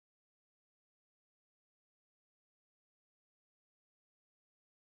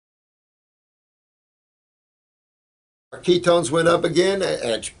Our ketones went up again,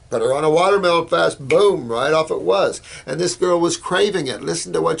 and put her on a watermelon fast, boom, right off it was. And this girl was craving it.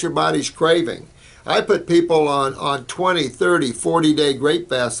 Listen to what your body's craving. I put people on 20, 30, 40-day grape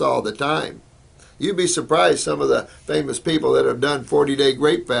fasts all the time. You'd be surprised some of the famous people that have done 40-day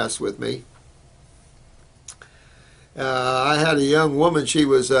grape fasts with me. I had a young woman, she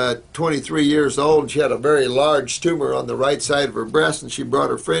was 23 years old, and she had a very large tumor on the right side of her breast, and she brought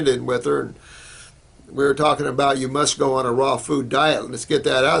her friend in with her, and we were talking about you must go on a raw food diet. Let's get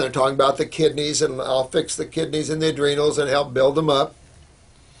that out there. Talking about the kidneys, and I'll fix the kidneys and the adrenals and help build them up.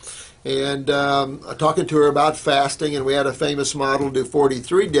 And talking to her about fasting, and we had a famous model do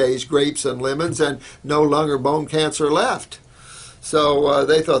 43 days, grapes and lemons, and no lung or bone cancer left. So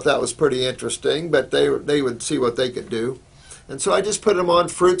they thought that was pretty interesting, but they would see what they could do. And so I just put them on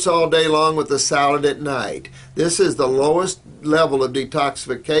fruits all day long with a salad at night. This is the lowest level of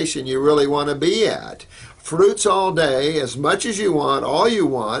detoxification you really want to be at. Fruits all day, as much as you want, all you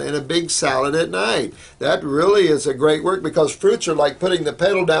want, and a big salad at night. That really is a great work, because fruits are like putting the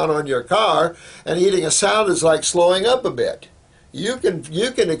pedal down on your car, and eating a salad is like slowing up a bit. You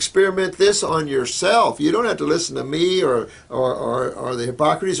can experiment this on yourself. You don't have to listen to me or the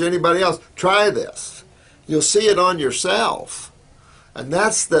Hippocrates or anybody else. Try this. You'll see it on yourself. And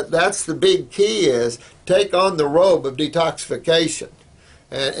that's the big key, is take on the robe of detoxification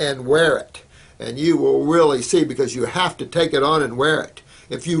and wear it. And you will really see, because you have to take it on and wear it.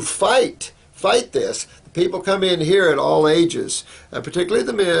 If you fight this, people come in here at all ages, particularly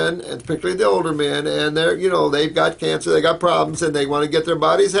the men, and particularly the older men, and they've got cancer, they got problems, and they want to get their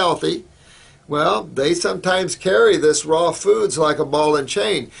bodies healthy. Well, they sometimes carry this raw foods like a ball and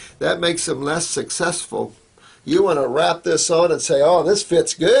chain. That makes them less successful. You want to wrap this on and say, oh, this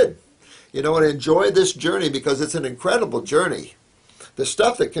fits good. You know, and enjoy this journey, because it's an incredible journey. The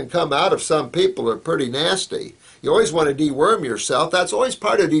stuff that can come out of some people are pretty nasty. You always want to deworm yourself. That's always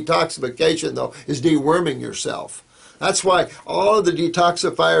part of detoxification, though, is deworming yourself. That's why all of the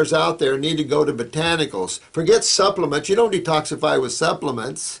detoxifiers out there need to go to botanicals. Forget supplements. You don't detoxify with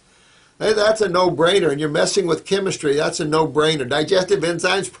supplements. Hey, that's a no-brainer, and you're messing with chemistry. That's a no-brainer. Digestive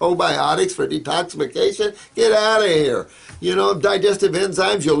enzymes, probiotics for detoxification? Get out of here. You know, digestive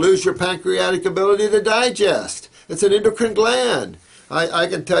enzymes, you'll lose your pancreatic ability to digest. It's an endocrine gland. I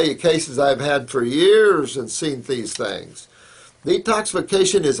can tell you cases I've had for years and seen these things.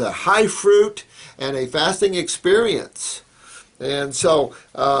 Detoxification is a high fruit and a fasting experience. And so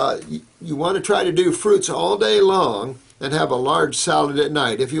you want to try to do fruits all day long and have a large salad at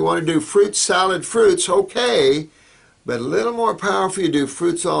night. If you want to do fruit salad fruits, okay, but a little more powerful, you do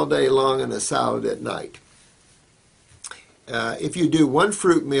fruits all day long and a salad at night. If you do one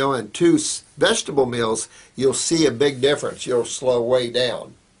fruit meal and two vegetable meals, you'll see a big difference. You'll slow way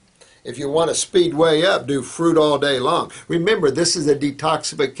down. If you want to speed way up, do fruit all day long. Remember, this is a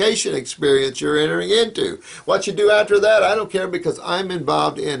detoxification experience you're entering into. What you do after that, I don't care, because I'm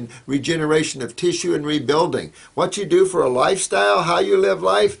involved in regeneration of tissue and rebuilding. What you do for a lifestyle, how you live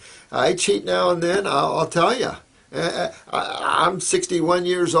life, I cheat now and then, I'll tell you. I'm 61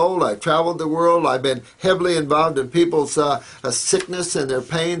 years old. I've traveled the world. I've been heavily involved in people's sickness and their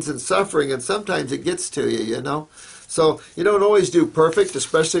pains and suffering, and sometimes it gets to you, you know. So you don't always do perfect,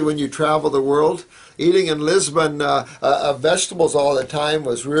 especially when you travel the world. Eating in Lisbon vegetables all the time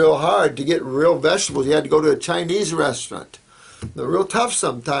was real hard. To get real vegetables, you had to go to a Chinese restaurant. They're real tough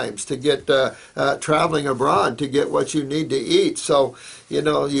sometimes to get traveling abroad to get what you need to eat. So, you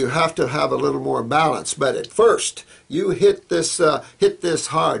know, you have to have a little more balance. But at first, you hit this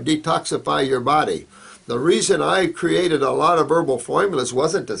hard, detoxify your body. The reason I created a lot of herbal formulas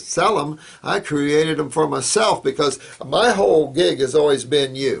wasn't to sell them. I created them for myself, because my whole gig has always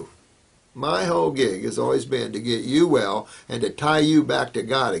been you. My whole gig has always been to get you well and to tie you back to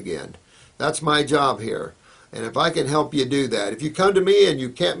God again. That's my job here. And if I can help you do that, if you come to me and you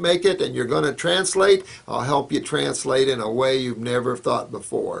can't make it and you're going to translate, I'll help you translate in a way you've never thought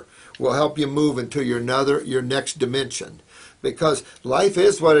before. We'll help you move into your next dimension. Because life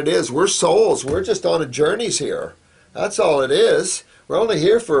is what it is. We're souls. We're just on a journeys here. That's all it is. We're only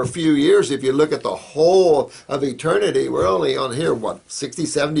here for a few years. If you look at the whole of eternity, we're only on here, what, 60,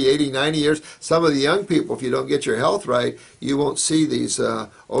 70, 80, 90 years? Some of the young people, if you don't get your health right, you won't see these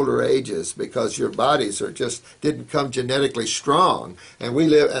older ages, because your bodies are just didn't come genetically strong. And we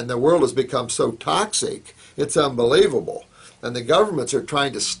live, and the world has become so toxic, it's unbelievable. And the governments are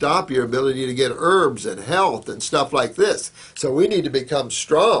trying to stop your ability to get herbs and health and stuff like this. So we need to become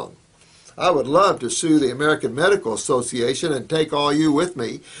strong. I would love to sue the American Medical Association and take all you with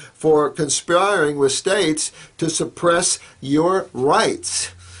me for conspiring with states to suppress your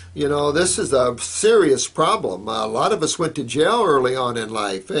rights. You know, this is a serious problem. A lot of us went to jail early on in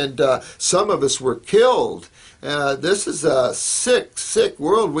life, and some of us were killed. This is a sick, sick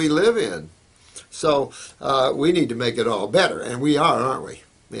world we live in. So we need to make it all better, and we are, aren't we?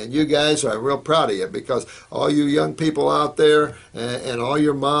 And you guys, I'm real proud of you, because all you young people out there and all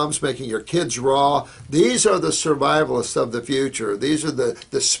your moms making your kids raw, these are the survivalists of the future. These are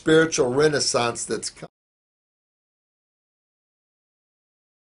the spiritual renaissance that's coming.